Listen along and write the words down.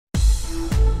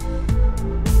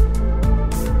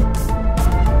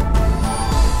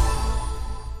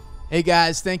Hey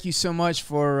guys, thank you so much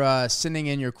for sending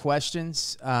in your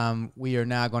questions. We are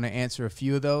now going to answer a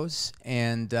few of those,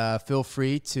 and feel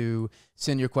free to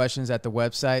send your questions at the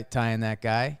website, Tying That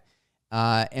Guy.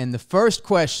 And the first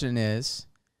question is...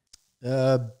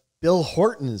 Bill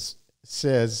Horton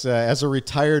says, as a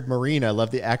retired Marine, I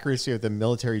love the accuracy of the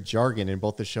military jargon in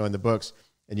both the show and the books,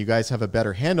 and you guys have a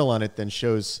better handle on it than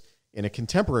shows in a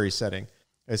contemporary setting.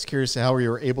 I was curious how you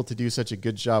were able to do such a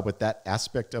good job with that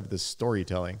aspect of the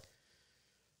storytelling.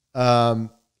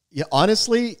 Yeah,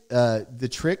 honestly, the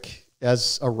trick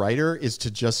as a writer is to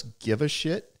just give a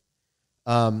shit.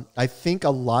 I think a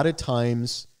lot of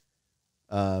times,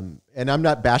 and I'm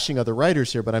not bashing other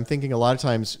writers here, but I'm thinking a lot of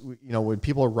times, you know, when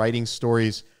people are writing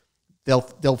stories,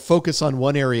 they'll focus on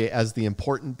one area as the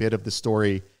important bit of the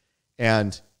story,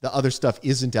 and the other stuff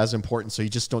isn't as important. So you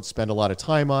just don't spend a lot of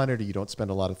time on it, or you don't spend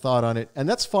a lot of thought on it. And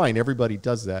that's fine. Everybody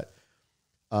does that.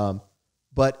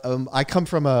 But I come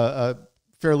from a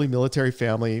fairly military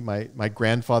family. My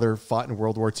grandfather fought in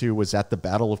World War II, was at the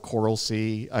Battle of Coral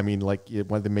Sea. I mean, like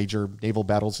one of the major naval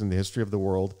battles in the history of the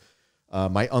world.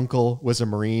 My uncle was a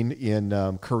Marine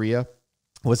in Korea,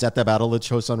 was at the Battle of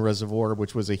Chosun Reservoir,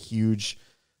 which was a huge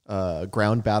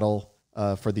ground battle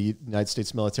for the United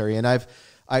States military. And I've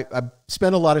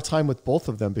spent a lot of time with both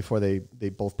of them before they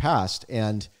both passed,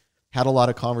 and had a lot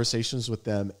of conversations with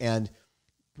them. And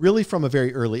really from a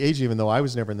very early age, even though I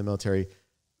was never in the military,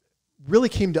 really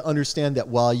came to understand that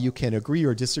while you can agree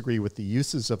or disagree with the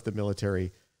uses of the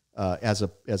military as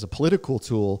a political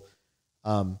tool,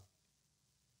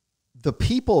 the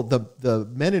people, the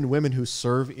men and women who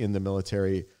serve in the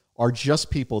military are just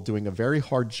people doing a very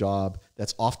hard job.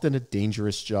 That's often a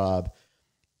dangerous job.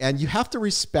 And you have to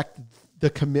respect the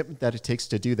commitment that it takes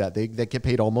to do that. They get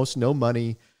paid almost no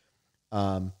money.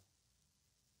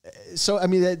 So, I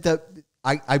mean,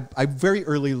 I very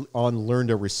early on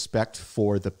learned a respect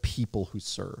for the people who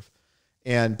serve.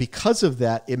 And because of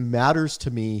that, it matters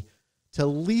to me to at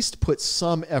least put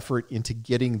some effort into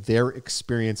getting their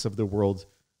experience of the world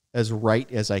as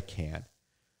right as I can.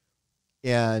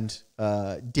 And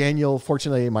Daniel,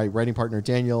 fortunately, my writing partner,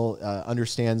 Daniel,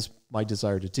 understands my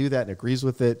desire to do that and agrees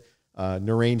with it.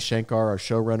 Narain Shankar, our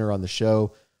showrunner on the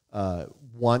show,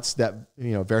 wants that,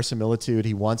 you know, verisimilitude.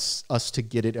 He wants us to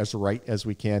get it as right as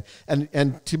we can.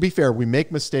 And to be fair, we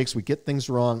make mistakes. We get things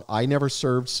wrong. I never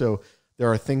served, so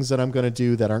there are things that I'm going to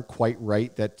do that aren't quite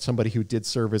right that somebody who did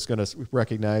serve is going to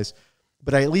recognize.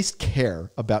 But I at least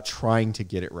care about trying to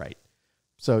get it right.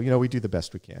 So, you know, we do the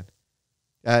best we can.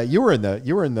 You were in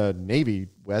the Navy,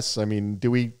 Wes. I mean,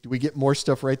 do we get more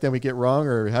stuff right than we get wrong,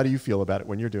 or how do you feel about it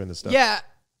when you're doing this stuff? Yeah,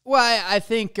 well, I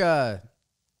think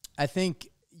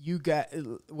you got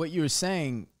what you were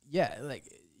saying. Yeah, like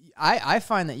I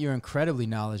find that you're incredibly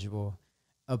knowledgeable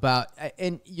about,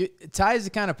 and Ty is the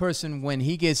kind of person, when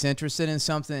he gets interested in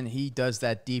something, he does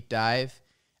that deep dive,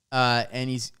 and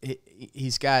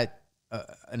he's got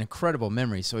an incredible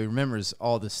memory. So he remembers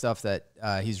all the stuff that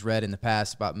he's read in the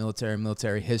past about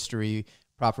military history,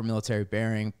 proper military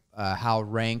bearing, how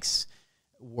ranks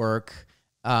work,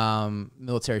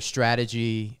 military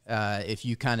strategy. If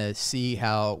you kind of see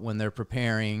how when they're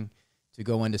preparing to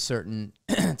go into certain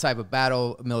type of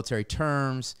battle, military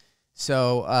terms.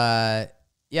 So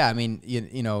yeah, I mean,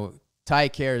 you know, Ty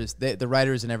cares, the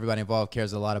writers and everybody involved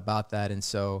cares a lot about that. And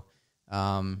so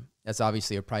that's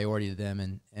obviously a priority to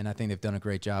them, and I think they've done a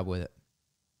great job with it.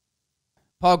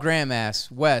 Paul Graham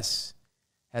asks, Wes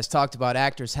has talked about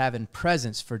actors having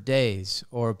presence for days,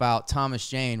 or about Thomas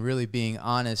Jane really being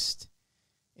honest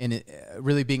in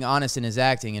his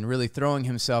acting and really throwing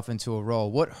himself into a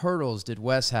role. What hurdles did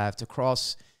Wes have to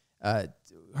cross? To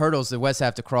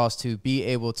be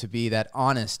able to be that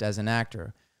honest as an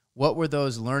actor? What were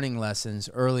those learning lessons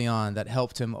early on that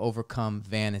helped him overcome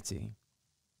vanity?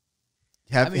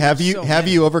 Have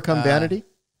you overcome vanity?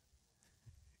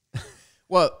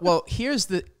 Well, here's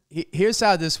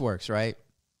how this works, right?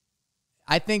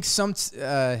 I think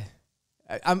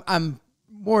I'm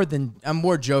more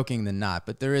joking than not,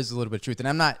 but there is a little bit of truth, and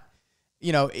I'm not,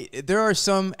 you know, there's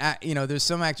some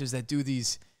actors that do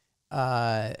these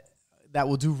that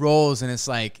will do roles, and it's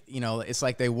like, you know, it's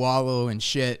like they wallow in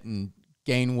shit and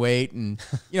gain weight, and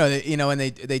and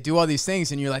they do all these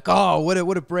things, and you're like, oh,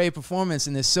 what a brave performance,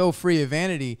 and they're so free of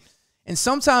vanity. And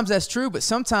sometimes that's true, but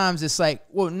sometimes it's like,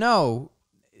 well, no,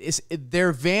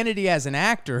 their vanity as an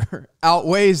actor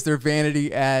outweighs their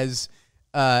vanity as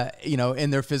in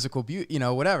their physical beauty,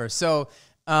 whatever. So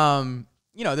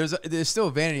there's still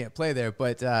vanity at play there,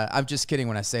 but I'm just kidding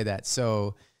when I say that.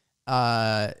 So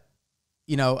there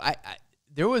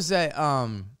was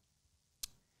a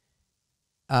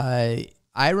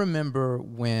I remember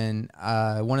when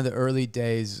one of the early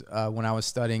days when I was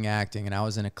studying acting, and I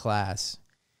was in a class,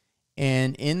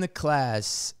 and in the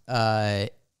class, the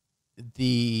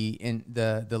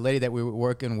lady that we were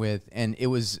working with, and it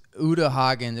was Uta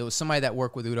Hagen. It was somebody that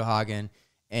worked with Uta Hagen,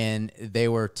 and they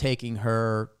were taking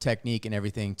her technique and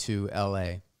everything to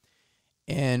LA.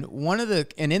 And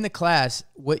in the class,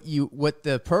 what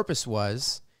the purpose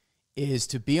was is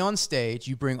to be on stage.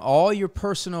 You bring all your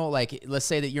personal, like, let's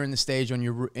say that you're in the stage in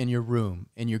your room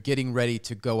and you're getting ready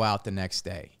to go out the next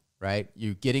day, right?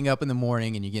 You're getting up in the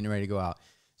morning and you're getting ready to go out.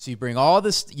 So you bring all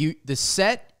this, the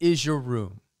set is your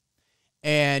room,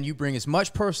 and you bring as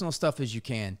much personal stuff as you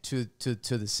can to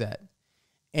the set.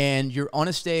 And you're on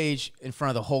a stage in front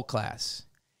of the whole class.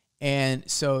 And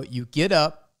so you get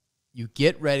up, you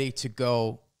get ready to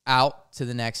go out to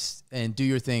the next and do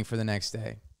your thing for the next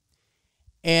day.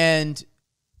 And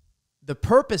the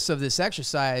purpose of this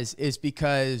exercise is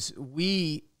because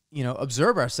we,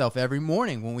 observe ourselves every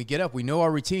morning when we get up. We know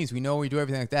our routines. We know we do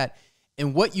everything like that.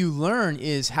 And what you learn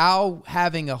is how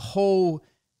having a whole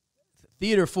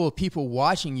theater full of people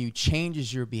watching you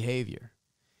changes your behavior.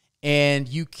 And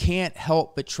you can't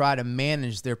help but try to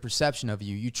manage their perception of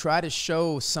you. You try to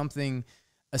show something,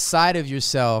 a side of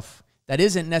yourself that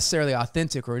isn't necessarily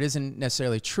authentic or it isn't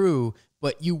necessarily true,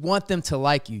 but you want them to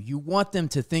like you. You want them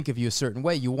to think of you a certain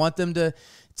way. You want them to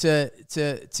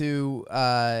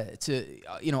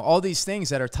all these things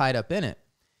that are tied up in it.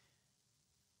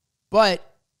 But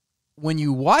when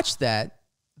you watch that,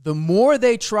 the more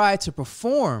they try to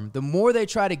perform, the more they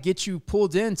try to get you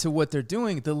pulled into what they're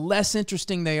doing, the less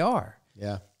interesting they are.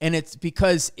 Yeah. And it's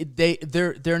because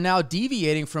they're now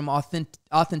deviating from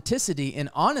authenticity and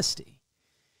honesty.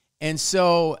 And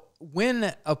so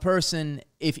when a person,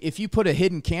 if you put a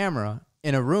hidden camera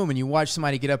in a room and you watch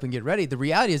somebody get up and get ready, the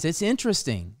reality is it's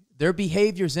interesting. Their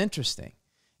behavior is interesting.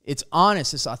 It's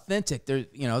honest. It's authentic. There,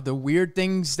 the weird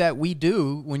things that we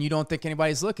do when you don't think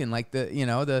anybody's looking, like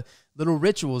the little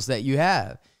rituals that you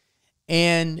have.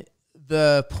 And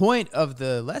the point of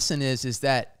the lesson is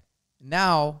that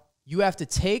now you have to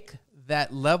take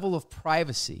that level of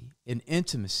privacy and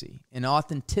intimacy and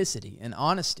authenticity and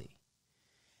honesty,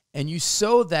 and you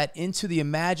sew that into the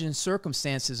imagined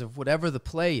circumstances of whatever the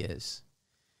play is.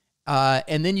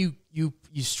 And then you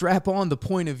strap on the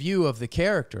point of view of the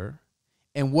character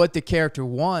and what the character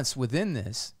wants within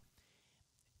this.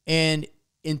 And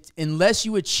unless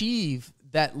you achieve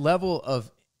that level of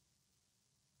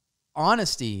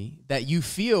honesty that you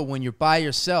feel when you're by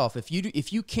yourself, if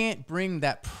you can't bring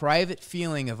that private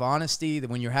feeling of honesty that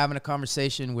when you're having a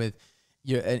conversation with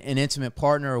an intimate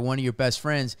partner or one of your best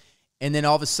friends, and then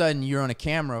all of a sudden you're on a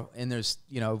camera and there's,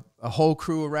 a whole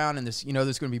crew around and there's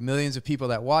going to be millions of people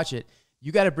that watch it,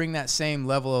 you got to bring that same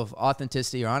level of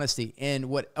authenticity or honesty.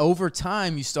 And over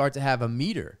time you start to have a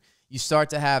meter. You start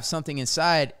to have something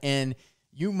inside, and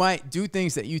you might do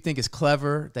things that you think is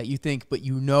clever, but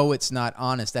it's not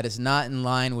honest, that is not in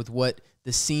line with what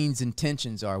the scene's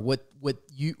intentions are,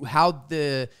 how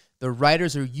the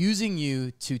writers are using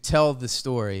you to tell the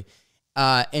story.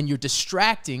 And you're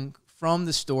distracting from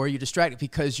the story. You're distracted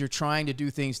because you're trying to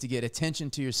do things to get attention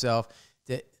to yourself,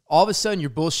 that all of a sudden your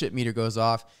bullshit meter goes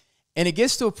off, and it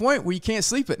gets to a point where you can't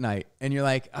sleep at night, and you're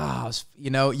like,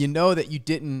 that you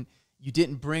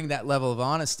didn't bring that level of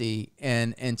honesty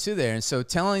and to there. And so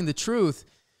telling the truth,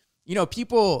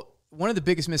 people, one of the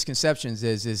biggest misconceptions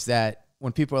is that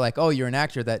when people are like, oh, you're an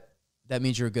actor, that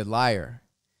means you're a good liar.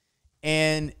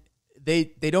 And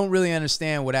they don't really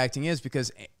understand what acting is,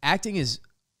 because acting is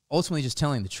ultimately just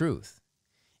telling the truth.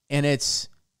 And it's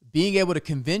being able to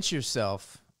convince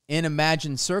yourself in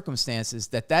imagined circumstances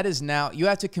that is now, you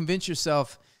have to convince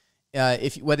yourself,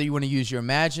 whether you want to use your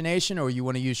imagination or you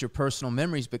want to use your personal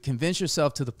memories, but convince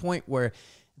yourself to the point where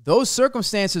those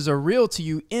circumstances are real to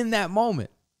you in that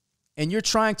moment. And you're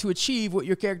trying to achieve what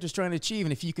your character's trying to achieve.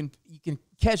 And if you can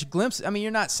catch glimpses,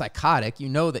 you're not psychotic. You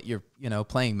know that you're,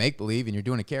 playing make-believe and you're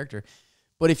doing a character.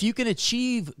 But if you can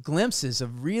achieve glimpses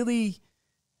of really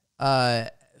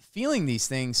feeling these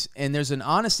things, and there's an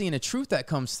honesty and a truth that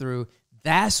comes through,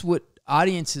 that's what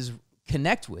audiences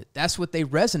connect with. That's what they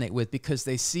resonate with, because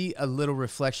they see a little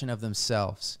reflection of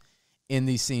themselves in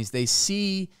these scenes. They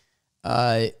see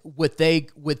what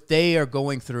they are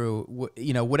going through,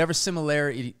 whatever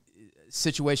similarity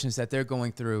situations that they're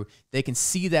going through, they can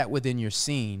see that within your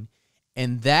scene.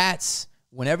 And that's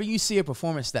whenever you see a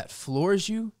performance that floors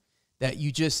you, that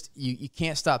you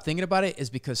can't stop thinking about it, is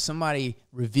because somebody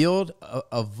revealed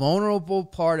a vulnerable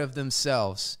part of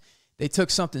themselves. They took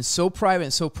something so private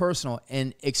and so personal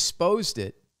and exposed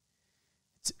it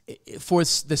for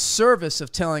the service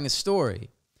of telling a story.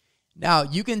 Now,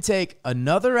 you can take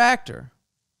another actor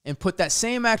and put that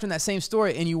same actor in that same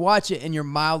story, and you watch it and you're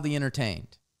mildly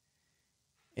entertained.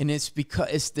 And it's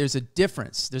because there's a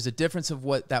difference. There's a difference of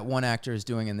what that one actor is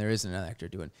doing and there isn't another actor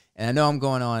doing. And I know I'm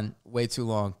going on way too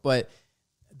long, but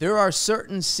there are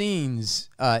certain scenes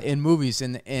in movies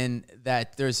in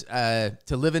that there's To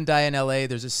Live and Die in L.A.,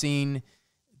 there's a scene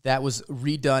that was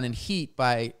redone in Heat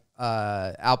by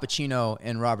Al Pacino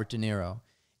and Robert De Niro.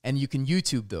 And you can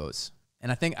YouTube those.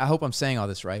 And I hope I'm saying all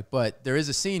this right, but there is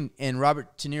a scene in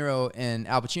Robert De Niro and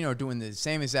Al Pacino are doing the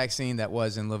same exact scene that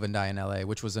was in Live and Die in L.A.,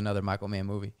 which was another Michael Mann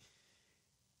movie.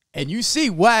 And you see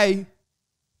why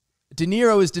De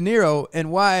Niro is De Niro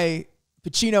and why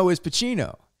Pacino is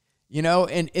Pacino, you know,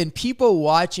 and people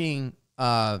watching,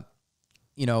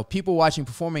 people watching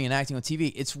performing and acting on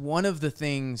TV, it's one of the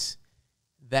things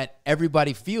that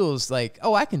everybody feels like,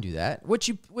 oh, I can do that, which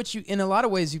you, in a lot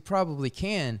of ways you probably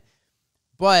can,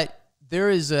 but there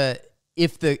is if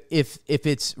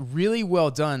it's really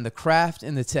well done, the craft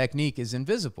and the technique is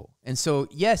invisible. And so,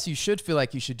 yes, you should feel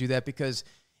like you should do that because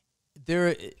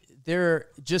they're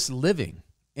just living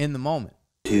in the moment.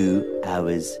 2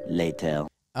 hours later.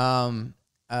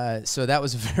 So that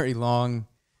was a very long,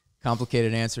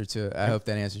 complicated answer to, I hope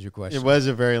that answers your question. It was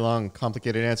a very long,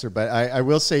 complicated answer, but I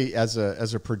will say as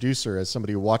a producer, as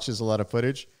somebody who watches a lot of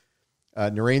footage,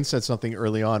 Narain said something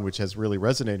early on which has really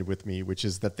resonated with me, which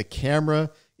is that the camera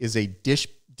is a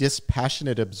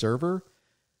dispassionate observer,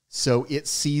 so it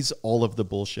sees all of the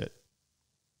bullshit.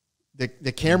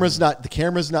 The camera's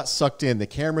not sucked in. The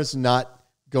camera's not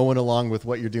going along with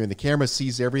what you're doing. The camera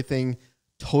sees everything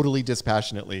totally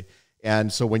dispassionately.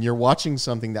 And so when you're watching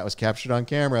something that was captured on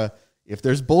camera, if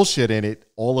there's bullshit in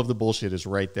it, all of the bullshit is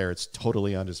right there. It's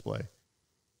totally on display.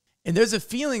 And there's a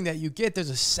feeling that you get,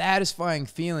 there's a satisfying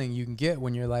feeling you can get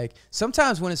when you're like,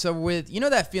 sometimes when it's over with, you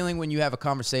know that feeling when you have a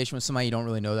conversation with somebody you don't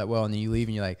really know that well and then you leave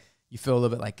and you're like, you feel a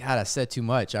little bit like, God, I said too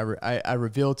much. I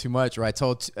revealed too much, or I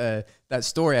told that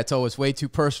story I told was way too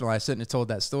personal. I shouldn't have told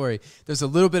that story. There's a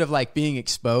little bit of like being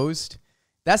exposed.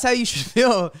 That's how you should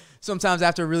feel sometimes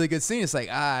after a really good scene. It's like,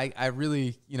 I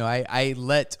really, I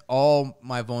let all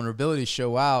my vulnerabilities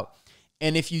show out.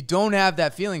 And if you don't have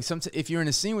that feeling, if you're in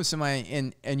a scene with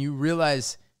somebody and you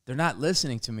realize they're not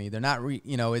listening to me, they're not,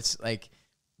 it's like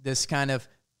this kind of,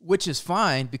 which is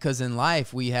fine because in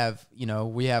life we have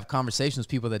conversations with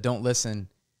people that don't listen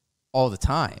all the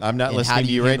time. I'm not listening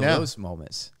to you right now. Those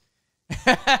moments.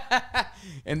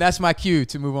 And that's my cue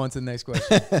to move on to the next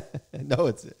question.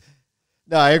 No,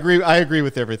 I agree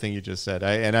with everything you just said.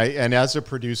 And as a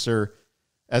producer,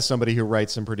 as somebody who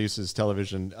writes and produces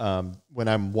television, when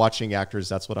I'm watching actors,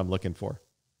 that's what I'm looking for.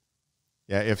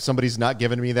 Yeah, if somebody's not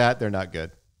giving me that, they're not good.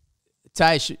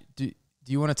 Ty, do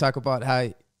you want to talk about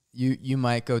how you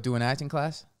might go do an acting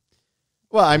class?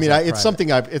 Well, I mean, it was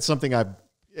something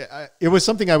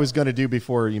I was going to do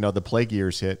before, the plague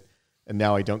years hit, and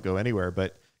now I don't go anywhere.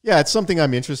 But yeah, it's something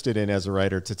I'm interested in as a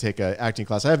writer, to take an acting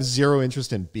class. I have zero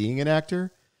interest in being an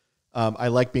actor. I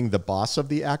like being the boss of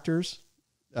the actors.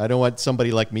 I don't want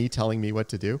somebody like me telling me what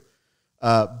to do.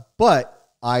 But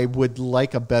I would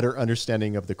like a better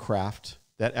understanding of the craft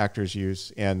that actors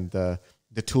use and the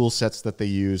tool sets that they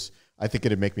use. I think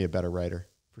it'd make me a better writer,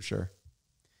 for sure.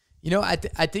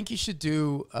 I think you should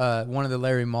do one of the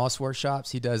Larry Moss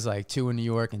workshops. He does like 2 in New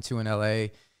York and 2 in LA.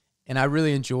 And I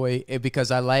really enjoy it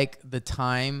because I like the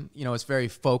time, it's very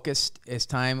focused, it's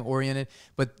time oriented,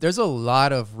 but there's a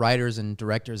lot of writers and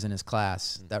directors in his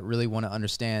class that really want to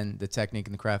understand the technique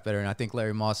and the craft better. And I think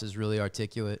Larry Moss is really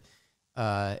articulate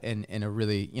and a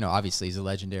really, obviously he's a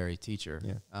legendary teacher.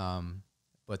 Yeah.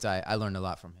 But I learned a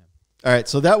lot from him. All right,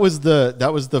 so that was the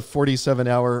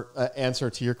 47-hour answer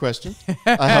to your question.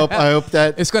 I hope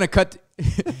that it's going to cut.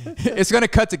 It's going to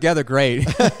cut together great.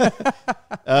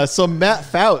 So Matt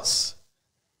Foutz,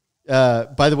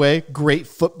 by the way, great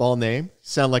football name.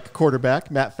 Sound like a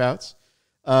quarterback, Matt Foutz.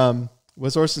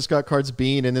 Was Orson Scott Card's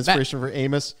being an inspiration for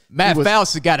Amos? Matt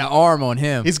Foutz has got an arm on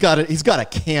him. He's got a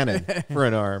cannon for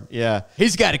an arm. Yeah,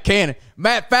 he's got a cannon.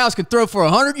 Matt Foutz can throw for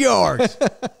 100 yards.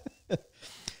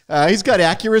 He's got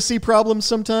accuracy problems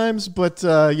sometimes, but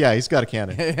yeah, he's got a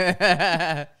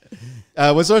cannon.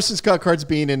 Was Orson Scott Card's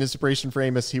being an inspiration for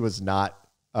Amos? He was not.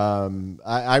 I mean,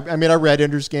 I read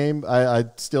Ender's Game. I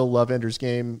still love Ender's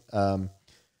Game.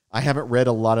 I haven't read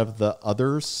a lot of the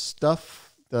other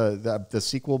stuff, the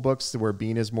sequel books where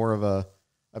Bean is more of a,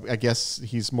 I guess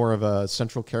he's more of a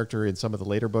central character in some of the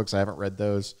later books. I haven't read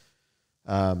those.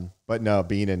 But no,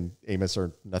 Bean and Amos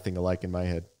are nothing alike in my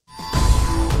head.